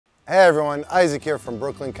Hey everyone, Isaac here from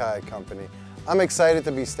Brooklyn Kayak Company. I'm excited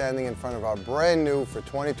to be standing in front of our brand new for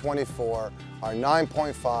 2024, our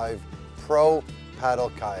 9.5 Pro Paddle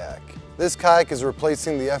Kayak. This kayak is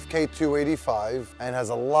replacing the FK285 and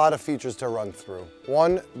has a lot of features to run through.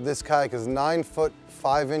 One, this kayak is 9 foot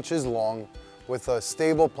 5 inches long with a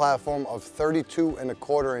stable platform of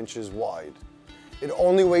 32¼ inches wide. It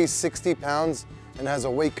only weighs 60 pounds and has a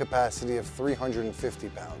weight capacity of 350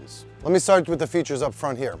 pounds. Let me start with the features up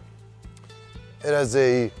front here. It has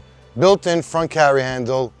a built-in front carry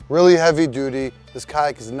handle, really heavy duty. This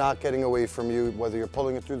kayak is not getting away from you, whether you're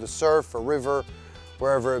pulling it through the surf or river,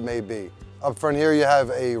 wherever it may be. Up front here you have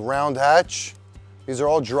a round hatch. These are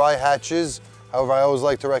all dry hatches. However, I always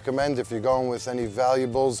like to recommend if you're going with any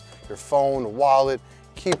valuables, your phone, wallet,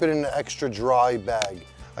 keep it in an extra dry bag.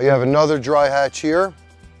 You have another dry hatch here.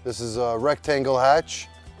 This is a rectangle hatch.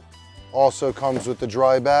 Also comes with the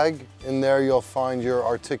dry bag. In there you'll find your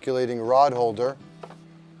articulating rod holder.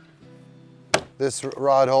 This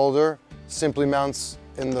rod holder simply mounts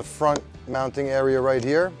in the front mounting area right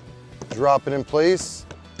here. Drop it in place,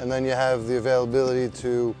 and then you have the availability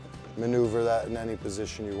to maneuver that in any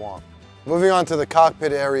position you want. Moving on to the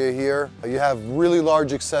cockpit area here, you have really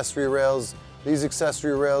large accessory rails. These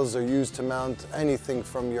accessory rails are used to mount anything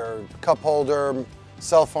from your cup holder,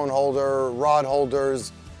 cell phone holder, rod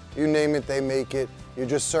holders, you name it, they make it. You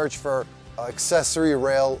just search for accessory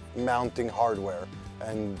rail mounting hardware,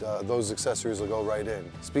 and those accessories will go right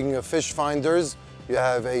in. Speaking of fish finders, you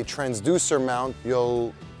have a transducer mount.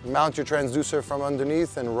 You'll mount your transducer from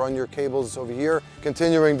underneath and run your cables over here.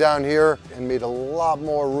 Continuing down here, and made a lot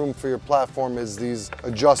more room for your platform, is these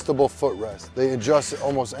adjustable footrests. They adjust at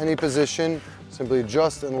almost any position, simply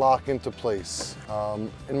adjust and lock into place.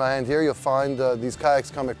 In my hand here, you'll find these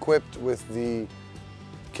kayaks come equipped with the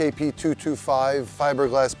FK285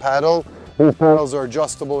 fiberglass paddle. These paddles are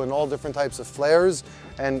adjustable in all different types of flares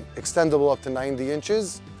and extendable up to 90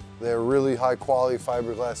 inches. They're really high quality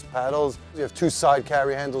fiberglass paddles. You have 2 side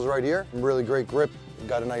carry handles right here. Really great grip. You've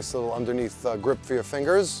got a nice little underneath grip for your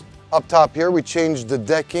fingers. Up top here, we changed the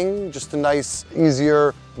decking, just a nice,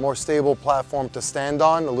 easier, more stable platform to stand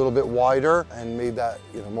on, a little bit wider, and made that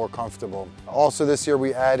more comfortable. Also this year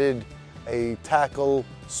we added a tackle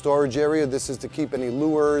storage area. This is to keep any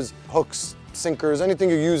lures, hooks, sinkers, anything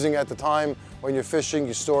you're using at the time when you're fishing,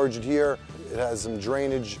 you storage it here. It has some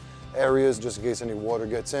drainage areas just in case any water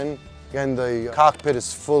gets in. Again, the cockpit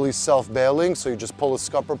is fully self-bailing, so you just pull a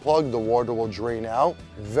scupper plug, the water will drain out.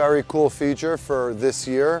 Very cool feature for this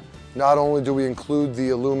year. Not only do we include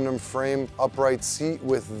the aluminum frame upright seat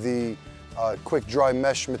with the quick dry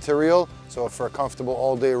mesh material, so for a comfortable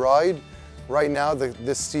all-day ride. Right now,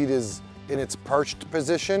 this seat is in its perched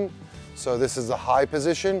position, so this is the high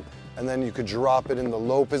position, and then you could drop it in the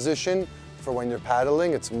low position for when you're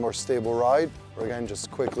paddling. It's a more stable ride, or again, just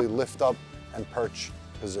quickly lift up and perch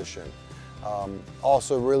position.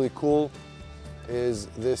 Also really cool is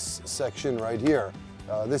this section right here.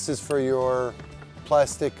 This is for your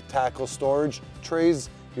plastic tackle storage trays.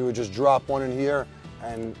 You would just drop one in here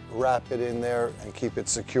and wrap it in there and keep it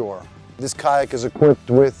secure. This kayak is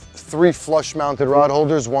equipped with 3 flush mounted rod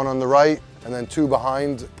holders, 1 on the right and then 2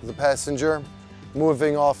 behind the passenger.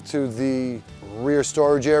 Moving off to the rear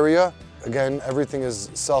storage area. Again, everything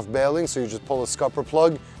is self-bailing, so you just pull a scupper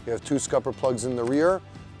plug. You have 2 scupper plugs in the rear,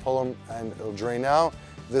 pull them and it'll drain out.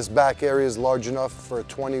 This back area is large enough for a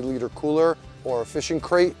 20-liter cooler or a fishing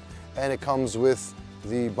crate, and it comes with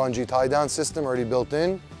the bungee tie-down system already built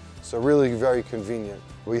in, so really very convenient.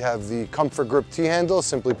 We have the Comfort Grip T-handle.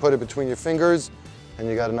 Simply put it between your fingers and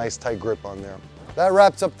you got a nice tight grip on there. That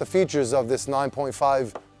wraps up the features of this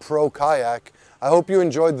 9.5 Pro Kayak. I hope you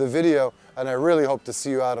enjoyed the video, and I really hope to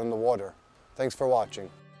see you out on the water. Thanks for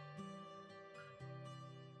watching.